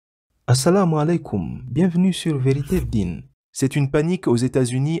Assalamu alaikum, bienvenue sur Vérité Deen. C'est une panique aux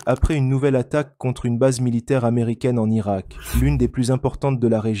États-Unis après une nouvelle attaque contre une base militaire américaine en Irak, l'une des plus importantes de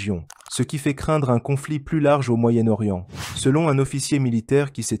la région, ce qui fait craindre un conflit plus large au Moyen-Orient. Selon un officier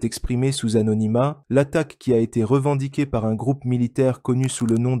militaire qui s'est exprimé sous anonymat, l'attaque qui a été revendiquée par un groupe militaire connu sous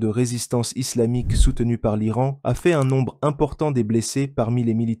le nom de résistance islamique soutenu par l'Iran a fait un nombre important des blessés parmi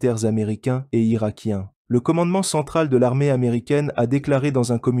les militaires américains et irakiens. Le commandement central de l'armée américaine a déclaré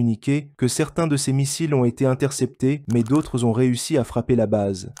dans un communiqué que certains de ses missiles ont été interceptés, mais d'autres ont réussi à frapper la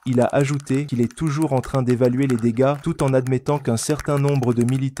base. Il a ajouté qu'il est toujours en train d'évaluer les dégâts tout en admettant qu'un certain nombre de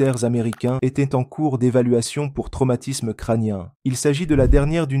militaires américains étaient en cours d'évaluation pour traumatisme crânien. Il s'agit de la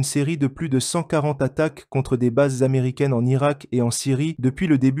dernière d'une série de plus de 140 attaques contre des bases américaines en Irak et en Syrie depuis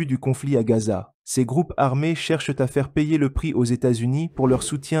le début du conflit à Gaza. Ces groupes armés cherchent à faire payer le prix aux États-Unis pour leur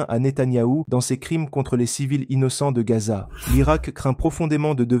soutien à Netanyahou dans ses crimes contre les civils innocents de Gaza. L'Irak craint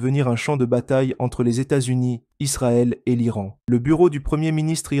profondément de devenir un champ de bataille entre les États-Unis, Israël et l'Iran. Le bureau du Premier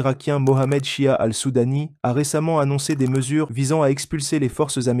ministre irakien Mohamed Shia al-Soudani a récemment annoncé des mesures visant à expulser les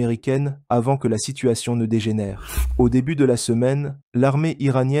forces américaines avant que la situation ne dégénère. Au début de la semaine, l'armée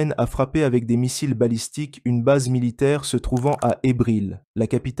iranienne a frappé avec des missiles balistiques une base militaire se trouvant à Ebril, la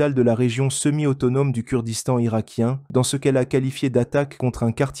capitale de la région semi-autonome du Kurdistan irakien, dans ce qu'elle a qualifié d'attaque contre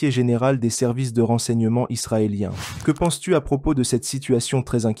un quartier général des services de renseignement israéliens. Que penses-tu à propos de cette situation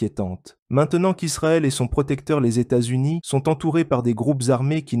très inquiétante ? Maintenant qu'Israël et son protecteur les États-Unis sont entourés par des groupes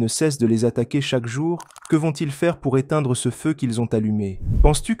armés qui ne cessent de les attaquer chaque jour, que vont-ils faire pour éteindre ce feu qu'ils ont allumé?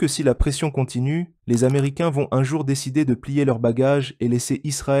 Penses-tu que si la pression continue, les Américains vont un jour décider de plier leurs bagages et laisser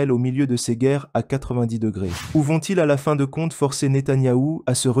Israël au milieu de ces guerres à 90 degrés? Ou vont-ils à la fin de compte forcer Netanyahou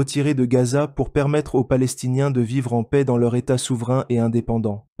à se retirer de Gaza pour permettre aux Palestiniens de vivre en paix dans leur État souverain et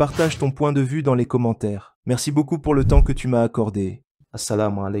indépendant? Partage ton point de vue dans les commentaires. Merci beaucoup pour le temps que tu m'as accordé.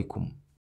 Assalamu alaikum.